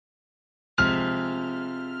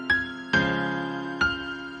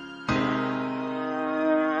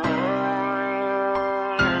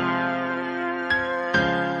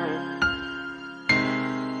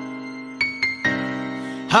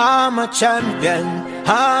I'm a champion,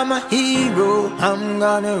 I'm a hero. I'm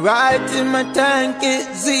gonna ride till my tank is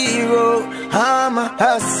zero. I'm a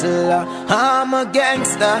hustler, I'm a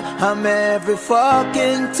gangster. I'm every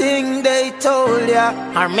fucking thing they told ya.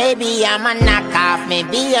 Or maybe I'm a knockoff,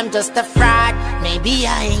 maybe I'm just a fraud. Maybe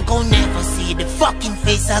I ain't gon' never see the fucking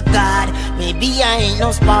face of God. Maybe I ain't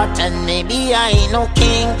no Spartan, maybe I ain't no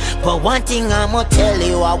king. But one thing I'ma tell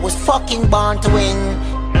you, I was fucking born to win.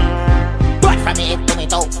 From me head to me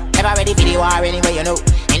toe, never ready for the war anyway, you know.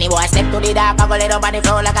 Any boy step to the dark, I go let up on the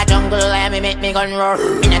floor like a jungle. I make me gun roar.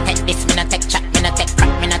 Me not take this, me not take chat, me not take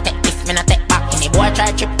crap, me not take this, me not take back. Any boy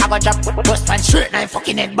try trip, I go drop, bust one straight, now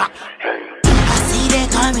fucking head back. I see they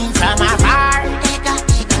coming from afar. They got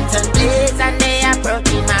the guns and blades and they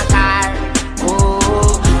approaching my car.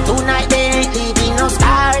 Oh, tonight they ain't leaving no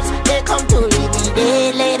scars. They come to leave me,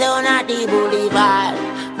 they lay down at the boulevard.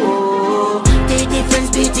 Oh, the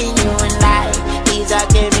difference between you and I is I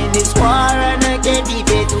came in this war and I can't be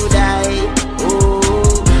paid to die.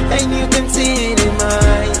 Oh, and you can see it in my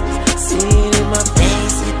eyes, see it in my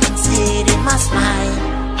face, you can see it in my smile.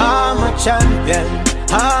 I'm a champion,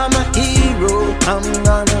 I'm a hero. I'm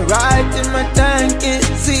gonna ride till my tank is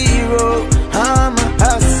zero. I'm a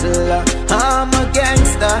hustler, I'm a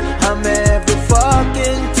gangster. I'm every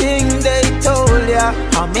fucking thing they told ya.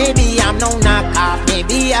 Or maybe I'm no knockoff,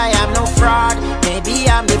 maybe I am no fraud. Maybe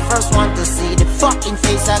I'm the first one to see the fucking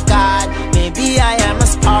face of God. Maybe I am a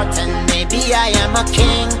Spartan, maybe I am a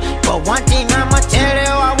king. But one thing I'ma tell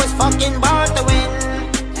you, I was fucking born to win.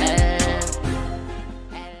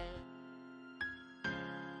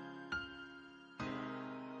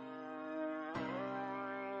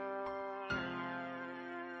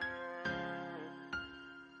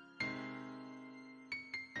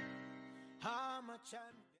 I'm a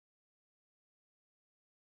champion.